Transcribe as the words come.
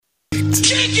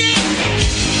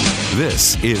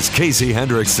This is Casey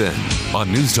Hendrickson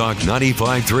on News Talk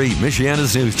 95.3,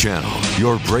 Michiana's news channel,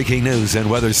 your breaking news and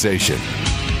weather station.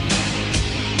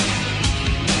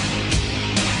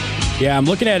 Yeah, I'm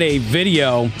looking at a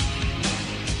video,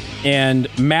 and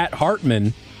Matt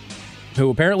Hartman, who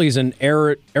apparently is an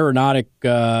aeronautic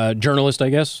journalist, I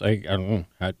guess. I don't know.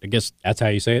 I guess that's how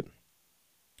you say it.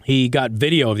 He got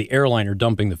video of the airliner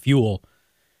dumping the fuel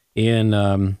in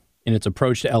its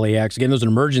approach to LAX. Again, there's an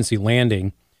emergency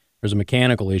landing. There's a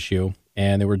mechanical issue,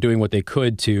 and they were doing what they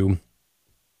could to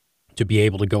be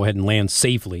able to go ahead and land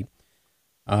safely.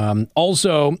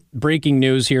 Also, breaking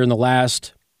news here in the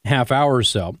last half hour or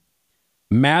so.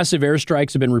 Massive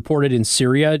airstrikes have been reported in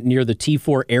Syria near the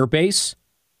T4 airbase,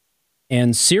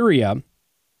 and Syria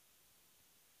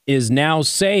is now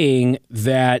saying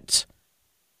that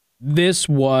this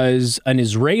was an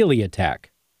Israeli attack.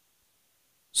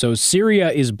 So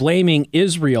Syria is blaming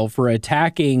Israel for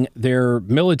attacking their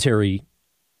military.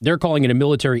 They're calling it a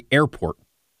military airport.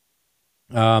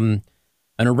 An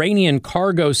Iranian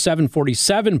cargo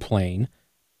 747 plane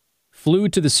flew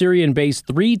to the Syrian base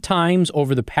 3 times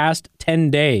over the past 10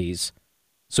 days,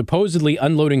 supposedly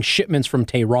unloading shipments from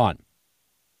Tehran.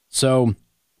 So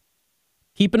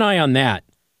keep an eye on that.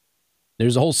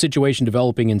 There's a whole situation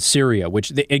developing in Syria, which,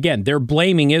 they're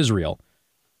blaming Israel.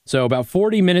 So about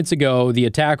 40 minutes ago, the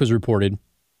attack was reported,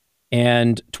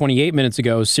 and 28 minutes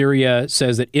ago, Syria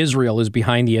says that Israel is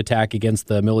behind the attack against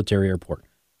the military airport.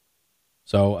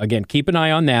 So again, keep an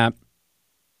eye on that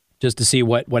just to see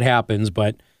what happens.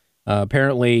 But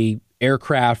apparently,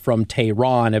 aircraft from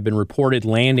Tehran have been reported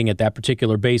landing at that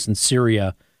particular base in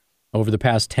Syria over the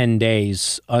past 10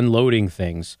 days, unloading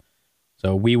things.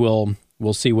 So we'll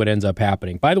see what ends up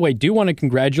happening. By the way, do want to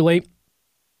congratulate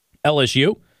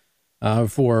LSU.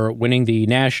 For winning the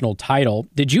national title.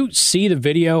 Did you see the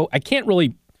video? I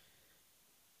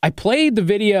played the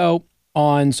video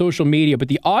on social media, but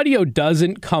the audio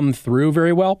doesn't come through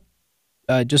very well,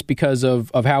 just because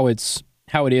of how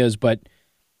it is. But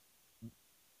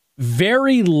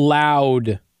very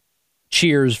loud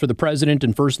cheers for the president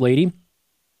and first lady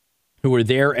who were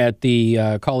there at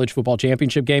the college football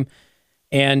championship game,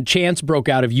 and chants broke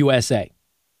out of USA.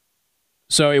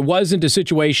 So it wasn't a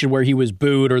situation where he was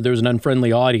booed or there was an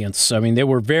unfriendly audience. I mean, they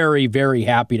were very, very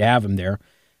happy to have him there.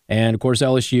 And, of course,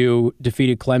 LSU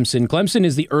defeated Clemson. Clemson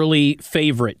is the early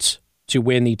favorite to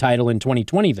win the title in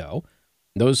 2020, though.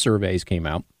 Those surveys came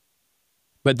out.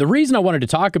 But the reason I wanted to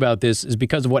talk about this is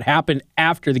because of what happened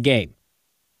after the game.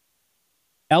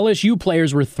 LSU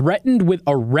players were threatened with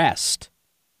arrest.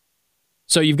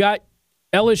 So you've got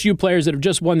LSU players that have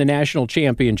just won the national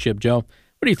championship, Joe.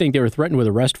 What do you think they were threatened with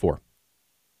arrest for?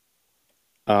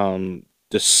 In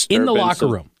the locker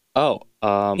room.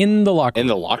 In the locker room? In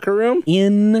the locker room?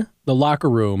 In the locker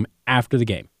room after the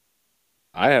game.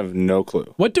 I have no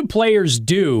clue. What do players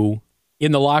do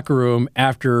in the locker room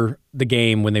after the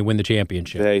game when they win the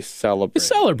championship? They celebrate. They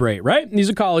celebrate, right? And these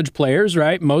are college players,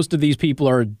 right? Most of these people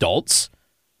are adults,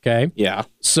 okay? Yeah.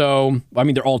 So, I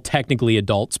mean, they're all technically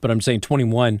adults, but I'm saying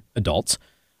 21 adults.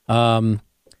 They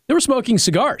were smoking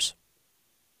cigars.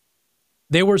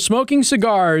 They were smoking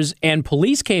cigars, and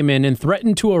police came in and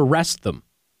threatened to arrest them.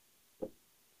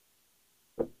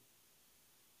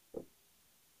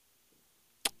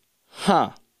 Huh.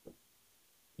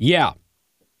 Yeah.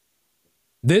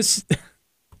 This...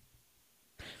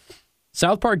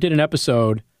 South Park did an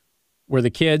episode where the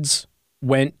kids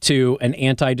went to an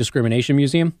anti-discrimination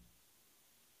museum.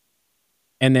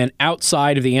 And then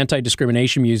outside of the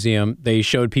anti-discrimination museum, they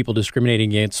showed people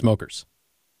discriminating against smokers.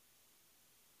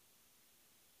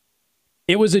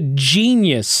 It was a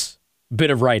genius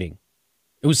bit of writing.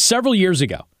 It was several years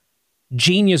ago.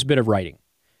 Genius bit of writing.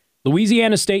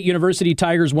 Louisiana State University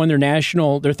Tigers won their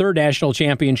third national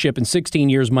championship in 16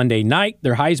 years Monday night.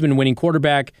 Their Heisman-winning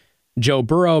quarterback, Joe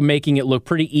Burrow, making it look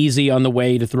pretty easy on the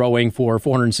way to throwing for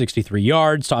 463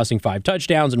 yards, tossing 5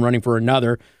 touchdowns, and running for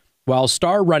another. While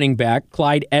star running back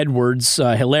Clyde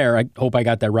Edwards-Hilaire, I hope I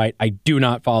got that right. I do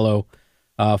not follow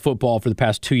football for the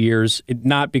past 2 years.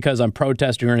 Not because I'm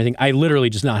protesting or anything. I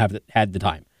literally just not had the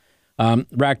time.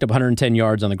 Racked up 110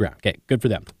 yards on the ground. Okay, good for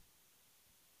them.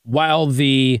 While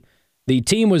the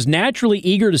team was naturally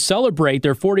eager to celebrate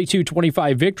their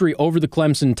 42-25 victory over the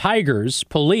Clemson Tigers,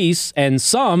 police and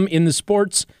some in the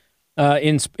sports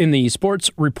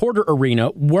reporter arena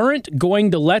weren't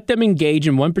going to let them engage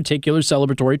in one particular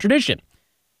celebratory tradition.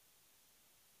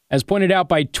 As pointed out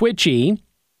by Twitchy,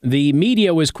 the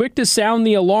media was quick to sound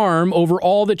the alarm over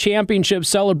all the championships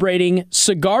celebrating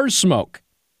cigar smoke.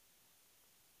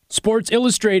 Sports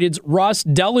Illustrated's Ross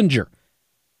Dellinger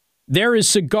There is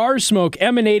cigar smoke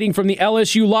emanating from the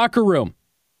LSU locker room.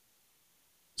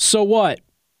 So what?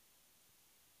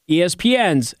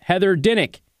 ESPN's Heather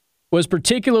Dinnick was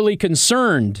particularly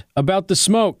concerned about the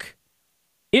smoke.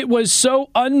 It was so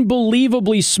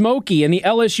unbelievably smoky in the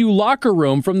LSU locker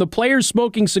room from the players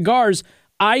smoking cigars,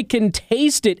 I can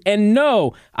taste it. And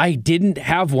no, I didn't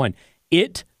have one.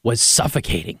 It was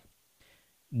suffocating.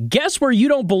 Guess where you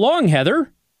don't belong,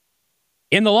 Heather?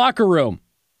 In the locker room.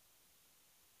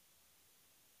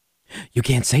 You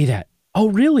can't say that. Oh,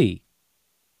 really?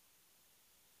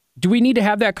 Do we need to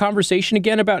have that conversation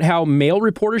again about how male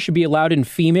reporters should be allowed in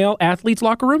female athletes'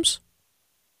 locker rooms?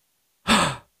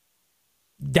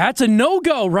 That's a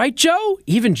no-go, right, Joe?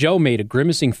 Even Joe made a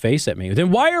grimacing face at me.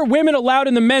 Then why are women allowed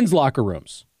in the men's locker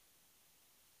rooms?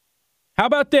 How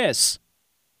about this?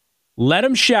 Let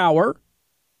them shower,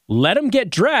 let them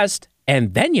get dressed,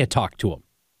 and then you talk to them.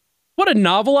 What a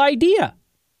novel idea.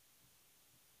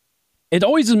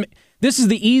 This is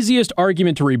the easiest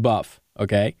argument to rebuff,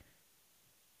 okay?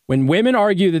 When women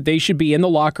argue that they should be in the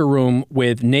locker room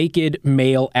with naked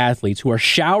male athletes who are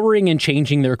showering and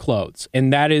changing their clothes,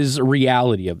 and that is a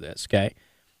reality of this, okay?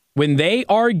 When they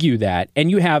argue that, and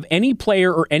you have any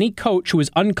player or any coach who is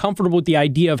uncomfortable with the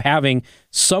idea of having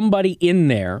somebody in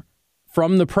there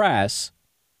from the press,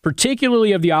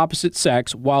 particularly of the opposite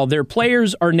sex, while their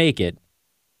players are naked,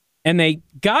 and they,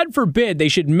 God forbid, they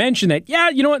should mention that, yeah,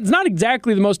 you know what, it's not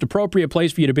exactly the most appropriate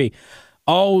place for you to be.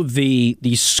 Oh, the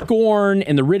scorn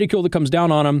and the ridicule that comes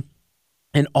down on them.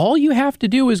 And all you have to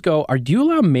do is go, do you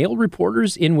allow male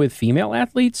reporters in with female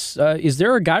athletes? Is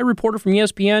there a guy reporter from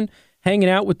ESPN hanging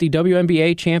out with the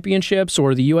WNBA championships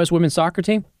or the U.S. women's soccer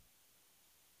team?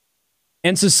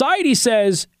 And society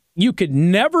says you could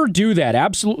never do that.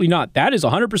 Absolutely not. That is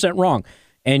 100% wrong.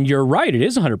 And you're right, it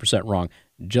is 100% wrong.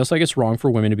 Just like it's wrong for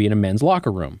women to be in a men's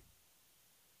locker room.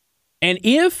 And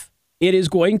if it is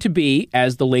going to be,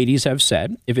 as the ladies have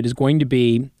said, if it is going to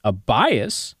be a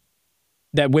bias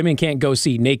that women can't go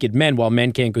see naked men while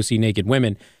men can't go see naked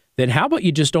women, then how about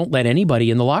you just don't let anybody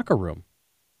in the locker room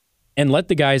and let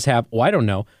the guys have,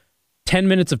 10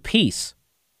 minutes of peace.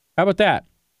 How about that?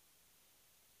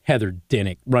 Heather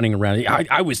Dinnick running around.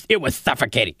 It was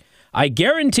suffocating. I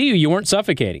guarantee you weren't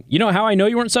suffocating. You know how I know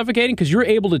you weren't suffocating? Because you're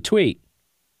able to tweet.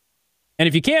 And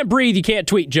if you can't breathe, you can't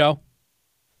tweet, Joe.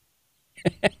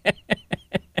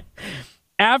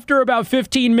 After about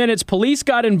 15 minutes, police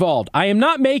got involved. I am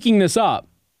not making this up.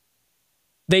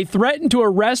 They threatened to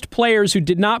arrest players who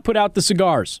did not put out the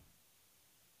cigars,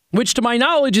 which to my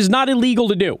knowledge is not illegal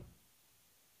to do.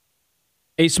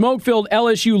 A smoke-filled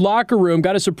LSU locker room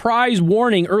got a surprise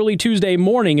warning early Tuesday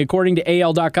morning, according to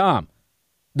AL.com.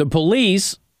 The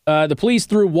police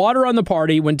threw water on the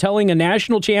party when telling a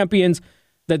national champions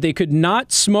that they could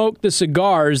not smoke the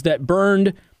cigars that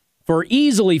burned for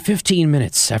easily 15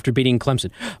 minutes after beating Clemson.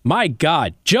 My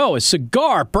God, Joe, a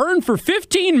cigar burned for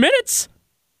 15 minutes?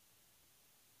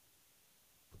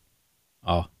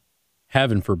 Oh,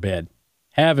 heaven forbid.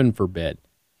 Heaven forbid.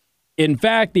 In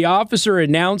fact, the officer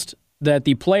announced that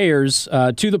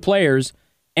to the players,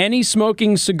 any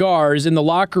smoking cigars in the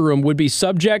locker room would be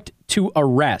subject to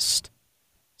arrest.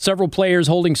 Several players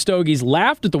holding stogies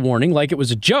laughed at the warning like it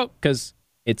was a joke, because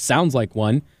it sounds like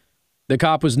one. The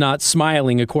cop was not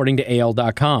smiling, according to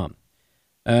AL.com.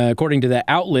 According to that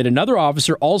outlet, another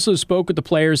officer also spoke with the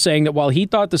players, saying that while he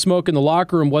thought the smoke in the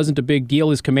locker room wasn't a big deal,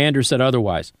 his commander said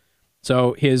otherwise.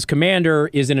 So his commander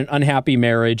is in an unhappy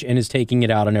marriage and is taking it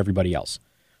out on everybody else.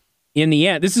 In the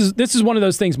end, this is one of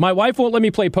those things. My wife won't let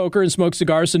me play poker and smoke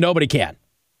cigars, so nobody can.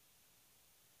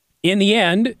 In the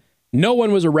end, no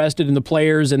one was arrested, and the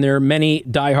players and their many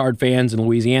diehard fans in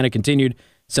Louisiana continued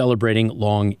celebrating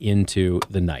long into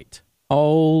the night.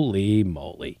 Holy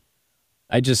moly.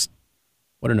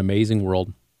 What an amazing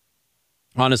world.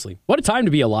 Honestly, what a time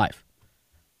to be alive.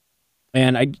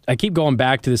 And I keep going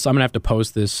back to this. I'm going to have to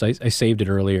post this. I saved it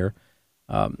earlier.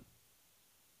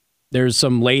 There's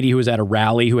some lady who was at a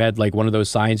rally who had like one of those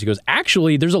signs. He goes,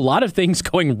 actually, there's a lot of things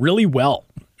going really well.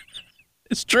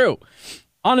 It's true.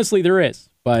 Honestly, there is.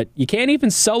 But you can't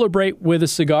even celebrate with a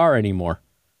cigar anymore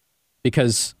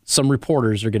because some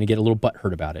reporters are going to get a little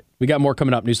butthurt about it. We got more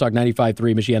coming up. News Talk 95.3,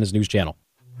 Michiana's news channel.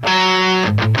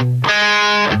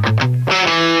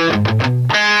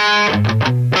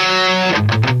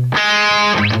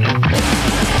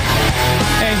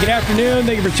 Good afternoon.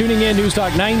 Thank you for tuning in. News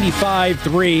Talk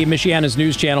 95.3, Michiana's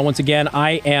news channel. Once again,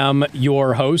 I am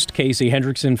your host, Casey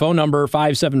Hendrickson. Phone number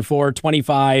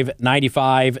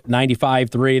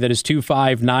 574-25-95-95.3. That is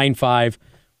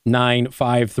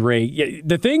 2595953.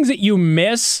 The things that you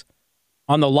miss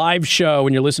on the live show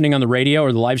when you're listening on the radio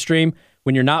or the live stream,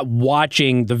 when you're not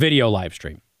watching the video live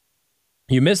stream.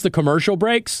 You miss the commercial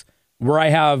breaks where I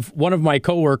have one of my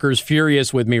coworkers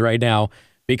furious with me right now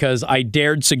because I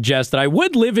dared suggest that I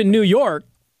would live in New York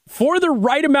for the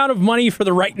right amount of money for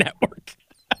the right network.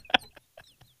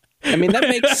 I mean, that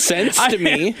makes sense to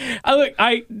me.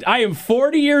 I am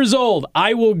 40 years old.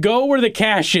 I will go where the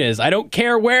cash is. I don't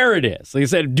care where it is. Like I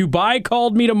said, if Dubai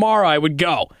called me tomorrow, I would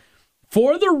go.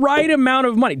 For the right amount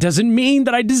of money. Doesn't mean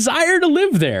that I desire to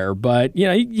live there, but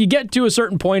you get to a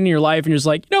certain point in your life and you're just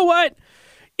like, you know what?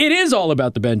 It is all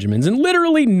about the Benjamins, and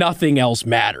literally nothing else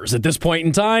matters at this point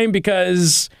in time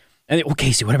because,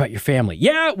 Casey, what about your family?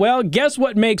 Yeah, well, guess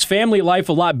what makes family life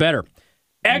a lot better?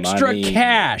 Extra Money.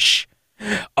 Cash.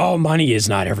 Oh, money is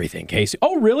not everything, Casey.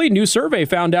 Oh, really? New survey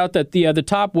found out that the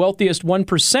top wealthiest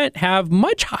 1% have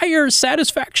much higher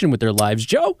satisfaction with their lives,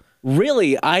 Joe.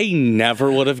 Really? I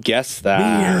never would have guessed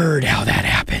that. Weird how that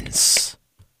happens.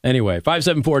 Anyway,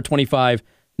 574-25.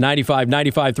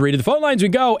 95.3 to the phone lines we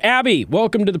go. Abby,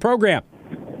 welcome to the program.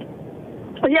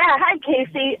 Yeah, hi,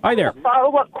 Casey. Hi there. A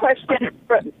follow-up question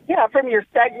from your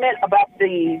segment about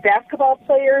the basketball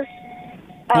players.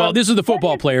 Well, this is the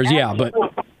football players, but...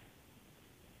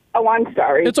 Oh, I'm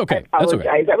sorry. It's okay. I That's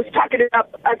apologize. okay. I was talking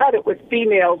about, I thought it was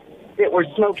females that were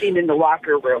smoking in the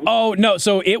locker room. Oh, no.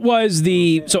 So it was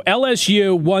so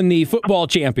LSU won the football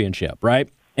championship, right?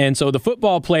 And so the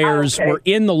football players were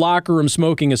in the locker room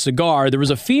smoking a cigar. There was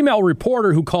a female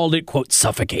reporter who called it, quote,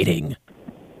 suffocating.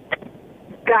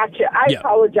 Gotcha. I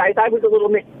apologize. I was a little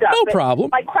mixed up. No problem.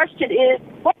 My question is,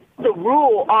 what's the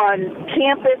rule on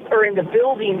campus or in the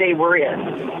building they were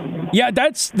in? Yeah,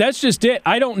 that's just it.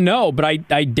 I don't know, but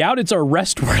I doubt it's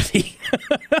arrest worthy.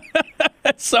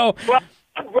 So...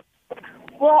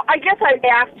 Well, I guess I'd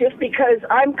ask just because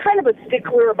I'm kind of a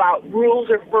stickler about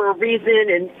rules are for a reason,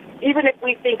 and even if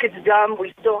we think it's dumb,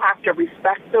 we still have to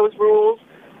respect those rules.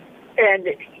 And,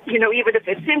 even if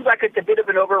it seems like it's a bit of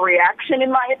an overreaction,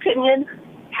 in my opinion.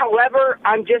 However,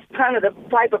 I'm just kind of the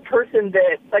type of person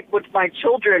that, like with my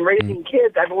children, raising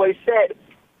kids, I've always said,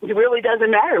 it really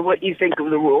doesn't matter what you think of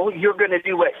the rule. You're going to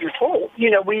do what you're told.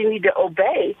 We need to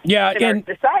obey in our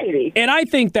society. And I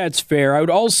think that's fair. I would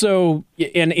also,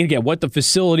 and again, what the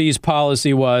facilities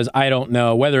policy was, I don't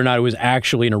know. Whether or not it was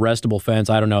actually an arrestable offense,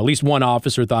 I don't know. At least one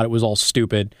officer thought it was all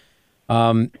stupid.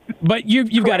 But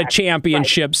you've got a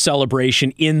championship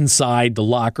celebration inside the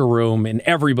locker room, and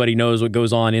everybody knows what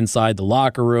goes on inside the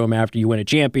locker room after you win a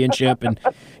championship. And,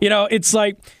 it's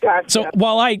like, so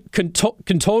while I can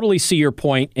totally see your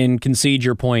point and concede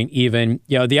your point even,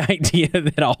 the idea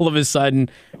that all of a sudden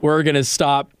we're going to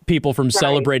stop people from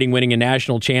celebrating winning a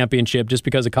national championship just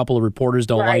because a couple of reporters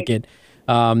don't like it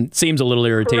seems a little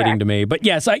irritating to me. But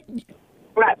yes,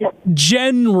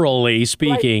 generally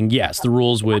speaking, yes, the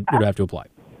rules would have to apply.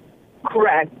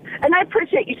 Correct. And I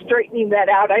appreciate you straightening that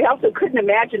out. I also couldn't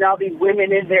imagine all these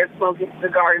women in there smoking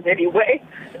cigars anyway.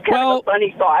 It's kind of a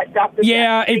funny thought.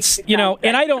 It's,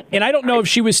 and I don't know if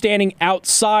she was standing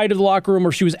outside of the locker room or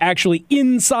if she was actually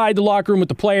inside the locker room with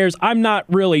the players. I'm not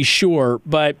really sure,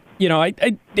 but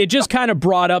it just kind of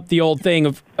brought up the old thing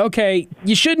of, okay,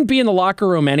 you shouldn't be in the locker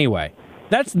room anyway.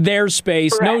 That's their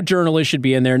space. Correct. No journalist should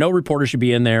be in there. No reporter should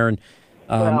be in there. And,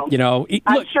 I'm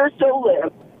sure so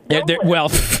live. Well,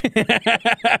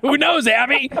 who knows,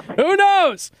 Abby? Who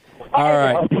knows? All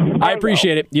right. I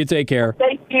appreciate it. You take care.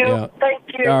 Thank you. Yeah. Thank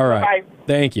you. All right. Bye.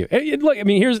 Thank you. Look,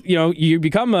 here's, you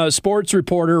become a sports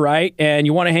reporter, right? And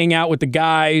you want to hang out with the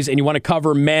guys and you want to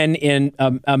cover men in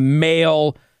a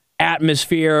male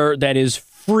atmosphere that is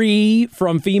free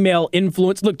from female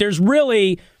influence. Look, there's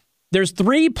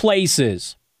three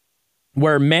places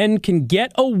where men can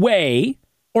get away,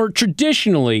 or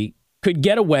traditionally could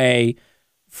get away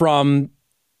from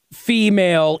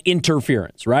female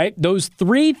interference, right? Those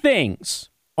three things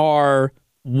are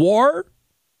war,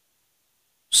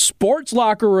 sports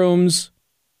locker rooms,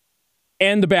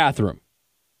 and the bathroom.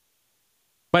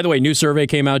 By the way, new survey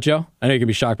came out, Joe. I know you can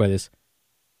be shocked by this.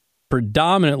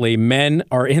 Predominantly, men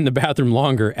are in the bathroom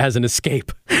longer as an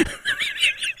escape.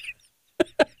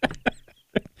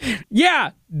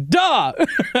 Yeah, duh.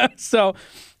 So,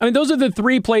 those are the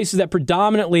three places that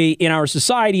predominantly in our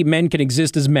society men can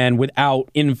exist as men without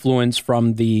influence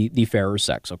from the fairer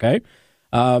sex. Okay,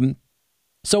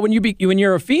 so when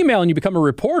you're a female and you become a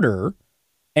reporter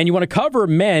and you want to cover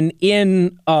men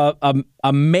in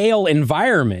a male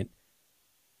environment,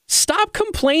 stop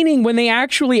complaining when they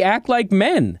actually act like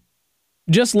men.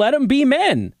 Just let them be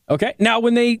men. Okay. Now,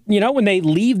 when they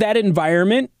leave that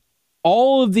environment,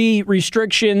 all of the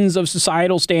restrictions of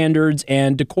societal standards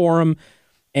and decorum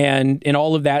and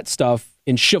all of that stuff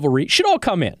in chivalry should all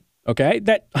come in. Okay.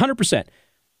 That 100%.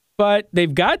 But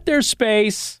they've got their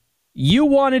space. You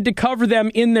wanted to cover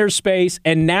them in their space,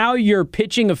 and now you're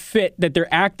pitching a fit that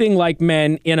they're acting like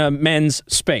men in a men's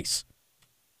space,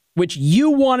 which you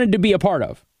wanted to be a part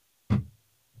of.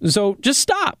 So just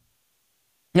stop.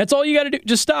 That's all you got to do.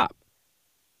 Just stop.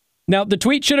 Now, the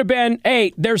tweet should have been,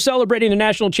 hey, they're celebrating the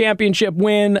national championship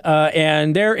win,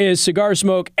 and there is cigar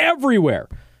smoke everywhere.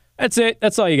 That's it.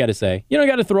 That's all you got to say. You don't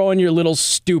got to throw in your little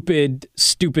stupid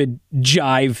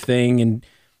jive thing and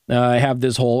have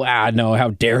this whole, no, how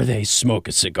dare they smoke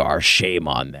a cigar? Shame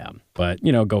on them. But,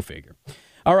 go figure.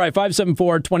 All right,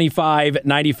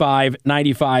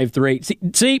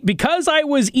 574-25-95-95-3. See, because I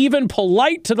was even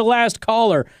polite to the last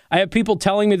caller, I have people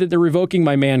telling me that they're revoking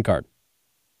my man card.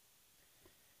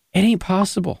 It ain't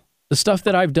possible. The stuff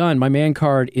that I've done, my man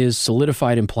card is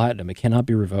solidified in platinum. It cannot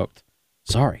be revoked.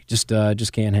 Sorry, just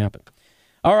can't happen.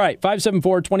 All right,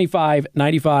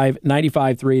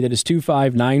 574-25-95-95-3. That is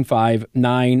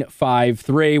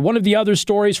 2595953. One of the other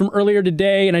stories from earlier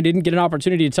today, and I didn't get an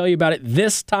opportunity to tell you about it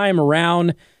this time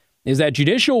around, is that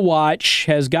Judicial Watch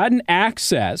has gotten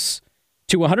access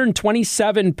to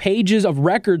 127 pages of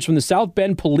records from the South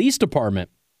Bend Police Department,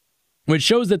 which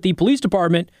shows that the police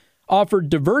department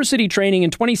offered diversity training in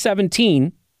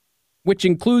 2017, which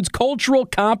includes cultural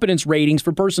competence ratings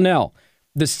for personnel.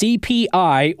 The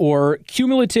CPI, or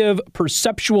Cumulative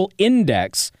Perceptual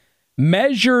Index,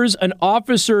 measures an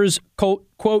officer's,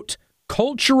 quote,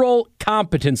 cultural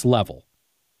competence level.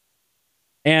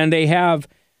 And they have,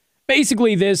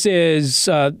 basically this is,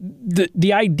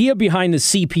 the idea behind the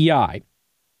CPI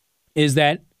is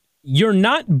that you're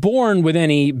not born with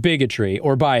any bigotry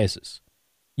or biases.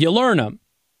 You learn them.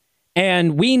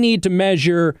 And we need to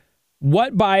measure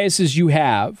what biases you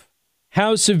have,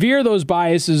 how severe those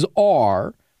biases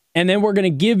are, and then we're going to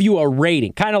give you a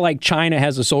rating, kind of like China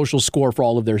has a social score for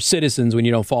all of their citizens when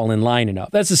you don't fall in line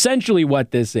enough. That's essentially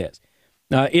what this is.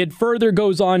 It further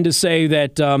goes on to say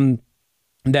that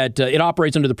it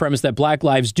operates under the premise that black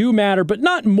lives do matter, but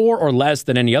not more or less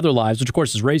than any other lives, which of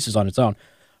course is racist on its own,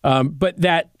 but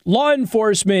that law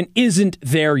enforcement isn't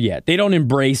there yet. They don't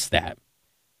embrace that,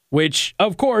 which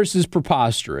of course is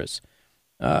preposterous.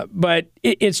 But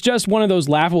it's just one of those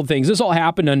laughable things. This all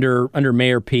happened under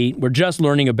Mayor Pete. We're just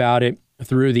learning about it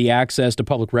through the Access to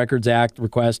Public Records Act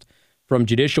request from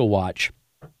Judicial Watch.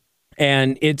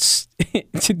 And it's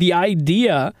the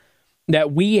idea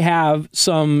that we have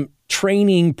some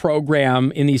training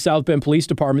program in the South Bend Police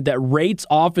Department that rates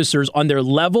officers on their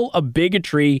level of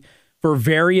bigotry for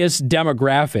various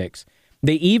demographics.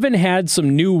 They even had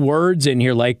some new words in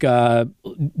here, like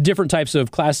different types of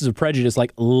classes of prejudice,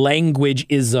 like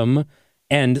languageism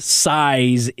and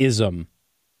sizeism.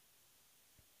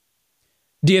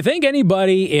 Do you think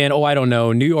anybody in, I don't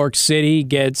know, New York City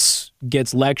gets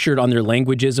lectured on their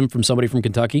languageism from somebody from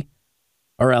Kentucky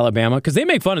or Alabama? Because they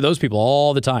make fun of those people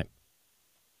all the time.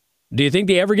 Do you think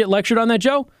they ever get lectured on that,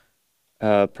 Joe?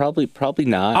 Probably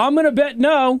not. I'm going to bet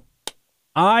no.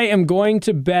 I am going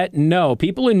to bet no.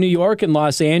 People in New York and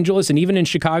Los Angeles and even in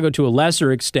Chicago to a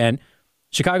lesser extent.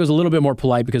 Chicago's a little bit more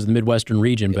polite because of the Midwestern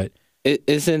region, but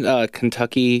isn't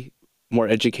Kentucky more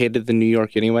educated than New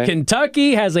York anyway?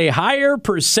 Kentucky has a higher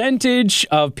percentage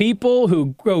of people who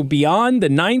go beyond the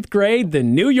 9th grade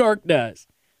than New York does.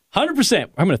 100%.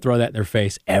 I'm going to throw that in their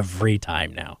face every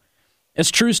time now. It's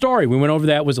a true story. We went over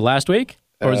that. Was it last week?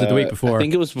 Or was it the week before? I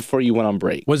think it was before you went on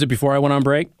break. Was it before I went on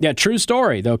break? Yeah, true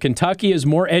story, though. Kentucky is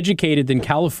more educated than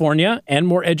California and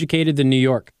more educated than New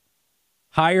York.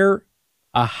 A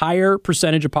higher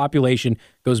percentage of population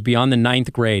goes beyond the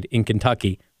 9th grade in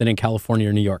Kentucky than in California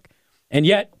or New York. And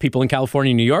yet, people in California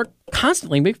and New York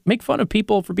constantly make fun of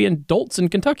people for being dolts in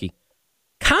Kentucky.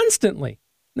 Constantly.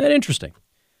 Isn't that interesting?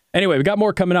 Anyway, we got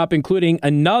more coming up, including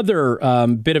another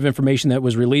bit of information that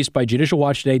was released by Judicial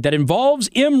Watch today that involves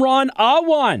Imran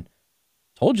Awan.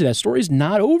 Told you that story's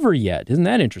not over yet. Isn't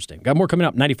that interesting? Got more coming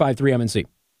up. 95.3 MNC.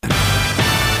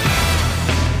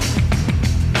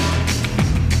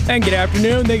 And good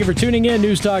afternoon. Thank you for tuning in.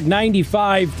 News Talk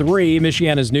 95.3,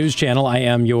 Michiana's news channel. I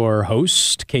am your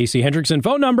host, Casey Hendrickson.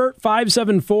 Phone number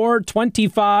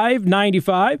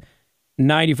 574-2595.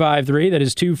 95.3. That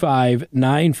is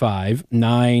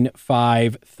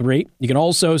 2595953. You can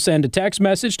also send a text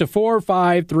message to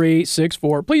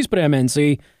 45364. Please put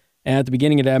MNC at the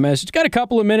beginning of that message. Got a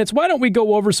couple of minutes. Why don't we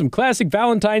go over some classic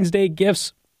Valentine's Day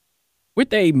gifts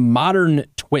with a modern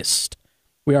twist?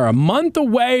 We are a month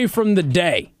away from the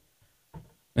day.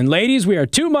 And ladies, we are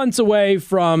 2 months away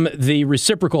from the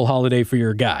reciprocal holiday for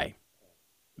your guy.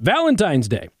 Valentine's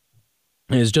Day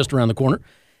is just around the corner.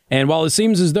 And while it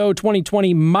seems as though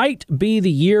 2020 might be the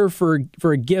year for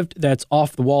a gift that's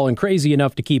off the wall and crazy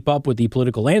enough to keep up with the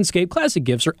political landscape, classic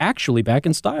gifts are actually back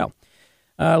in style.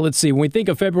 Let's see. When we think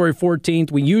of February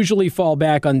 14th, we usually fall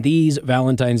back on these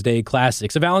Valentine's Day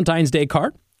classics. A Valentine's Day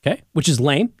card, okay, which is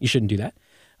lame. You shouldn't do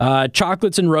that.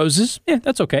 Chocolates and roses. Yeah,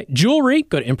 that's okay. Jewelry.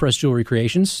 Go to Impress Jewelry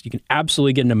Creations. You can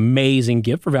absolutely get an amazing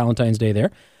gift for Valentine's Day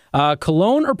there.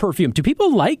 Cologne or perfume. Do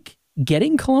people like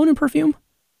getting cologne and perfume?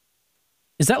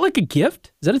 Is that like a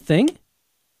gift? Is that a thing?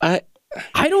 I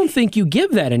don't think you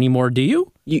give that anymore, do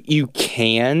you? You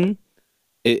can.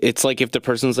 It's like if the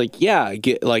person's like, yeah,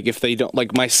 like if they don't,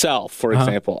 like myself, for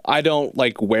example, I don't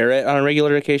like wear it on a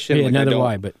regular occasion. Yeah, like, neither do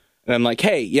I, but and I'm like,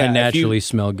 hey, yeah, I naturally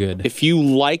smell good. If you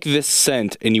like this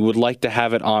scent and you would like to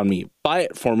have it on me, buy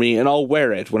it for me and I'll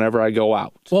wear it whenever I go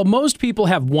out. Well, most people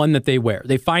have one that they wear.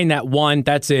 They find that one,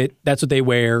 that's it. That's what they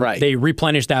wear. Right. They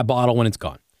replenish that bottle when it's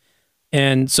gone.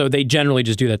 And so they generally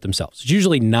just do that themselves. It's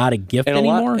usually not a gift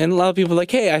anymore. And a lot of people are like,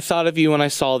 hey, I thought of you when I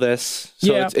saw this.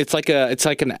 So yeah.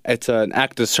 it's an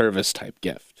act of service type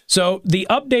gift. So the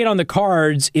update on the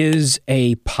cards is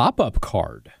a pop-up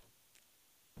card.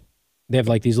 They have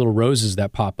like these little roses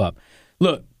that pop up.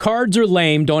 Look, cards are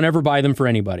lame. Don't ever buy them for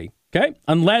anybody. Okay?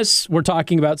 Unless we're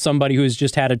talking about somebody who's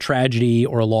just had a tragedy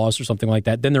or a loss or something like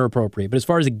that, then they're appropriate. But as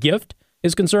far as a gift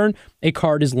is concerned, a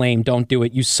card is lame. Don't do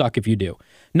it. You suck if you do.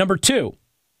 Number 2,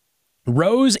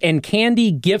 rose and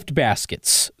candy gift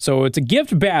baskets. So it's a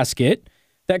gift basket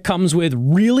that comes with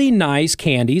really nice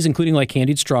candies, including like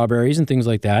candied strawberries and things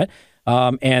like that.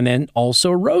 And then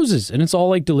also roses. And it's all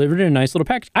like delivered in a nice little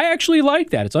package. I actually like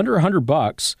that. It's under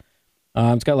 $100.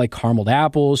 It's got like carameled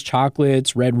apples,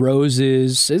 chocolates, red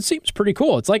roses. It seems pretty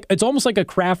cool. It's almost like a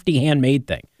crafty handmade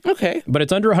thing. Okay. But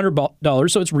it's under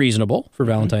 $100, so it's reasonable for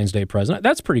Valentine's Day present.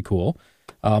 That's pretty cool.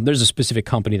 There's a specific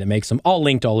company that makes them. I'll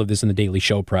link to all of this in the Daily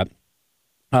Show prep.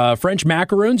 French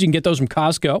macaroons, you can get those from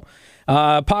Costco.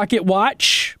 Pocket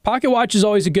watch. Pocket watch is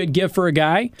always a good gift for a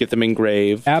guy. Get them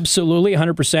engraved. Absolutely,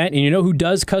 100%. And you know who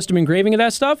does custom engraving of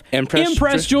that stuff?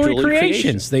 Impress Jewelry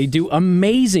Creations. They do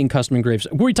amazing custom engraves.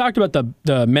 We talked about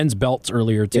the men's belts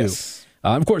earlier, too. Yes.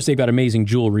 Of course, they've got amazing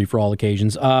jewelry for all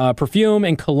occasions. Perfume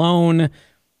and cologne.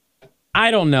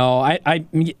 I don't know.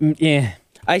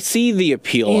 I see the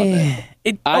appeal of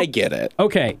it. I get it.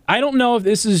 Okay. I don't know if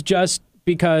this is just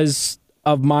because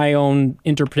of my own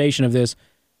interpretation of this.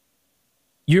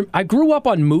 I grew up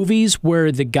on movies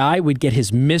where the guy would get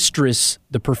his mistress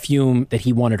the perfume that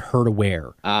he wanted her to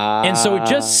wear. And so it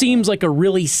just seems like a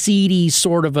really seedy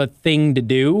sort of a thing to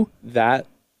do. That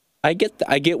I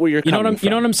get where you're coming from. You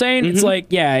know what I'm saying? Mm-hmm. It's like,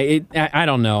 yeah, I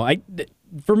don't know.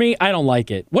 For me, I don't like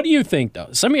it. What do you think, though?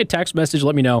 Send me a text message.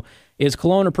 Let me know. Is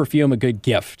cologne or perfume a good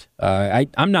gift?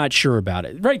 I'm not sure about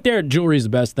it. Right there, jewelry is the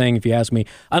best thing, if you ask me.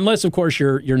 Unless, of course,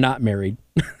 you're not married.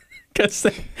 Because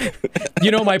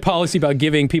you know my policy about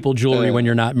giving people jewelry when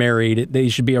you're not married. They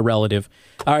should be a relative.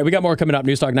 All right, we got more coming up.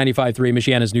 News Talk 95.3,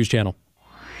 Michiana's news channel.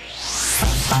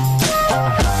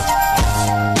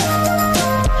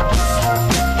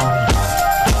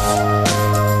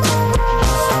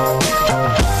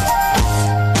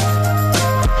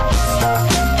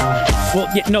 Well,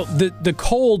 yeah, no, the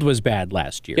cold was bad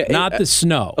last year, not the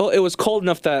snow. Well, it was cold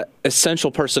enough that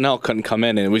essential personnel couldn't come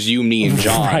in, and it was you, me, and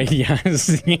John. Right,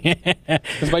 yes.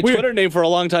 My Twitter name for a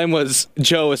long time was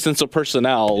Joe Essential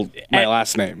Personnel, my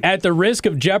last name. At the risk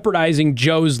of jeopardizing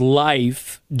Joe's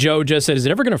life, Joe just said, is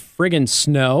it ever going to friggin'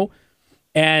 snow?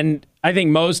 And I think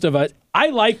most of us, I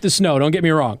like the snow, don't get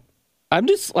me wrong. I'm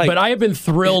just like, but I have been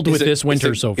thrilled with this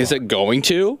winter so far. Is it going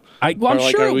to? I'm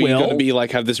sure it will. Are we going to be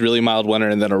like have this really mild winter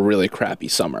and then a really crappy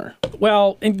summer?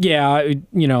 Well, yeah,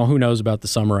 who knows about the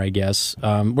summer? I guess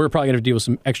we're probably going to deal with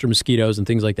some extra mosquitoes and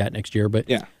things like that next year. But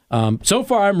yeah, so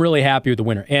far I'm really happy with the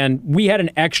winter. And we had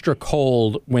an extra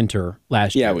cold winter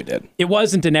last year. Yeah, we did. It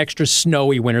wasn't an extra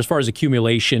snowy winter as far as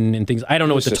accumulation and things. I don't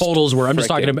know what the totals were. I'm just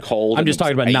talking about cold. I'm just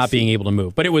talking about not being able to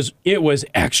move. But it was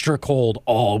extra cold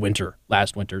all winter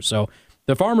last winter. So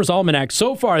the Farmer's Almanac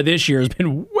so far this year has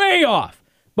been way off.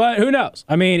 But who knows?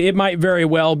 I mean, it might very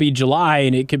well be July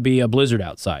and it could be a blizzard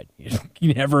outside.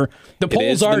 You never. The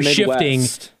poles are shifting.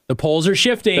 The poles are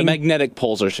shifting. The magnetic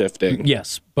poles are shifting.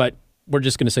 Yes, but we're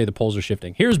just going to say the poles are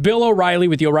shifting. Here's Bill O'Reilly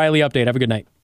with the O'Reilly Update. Have a good night.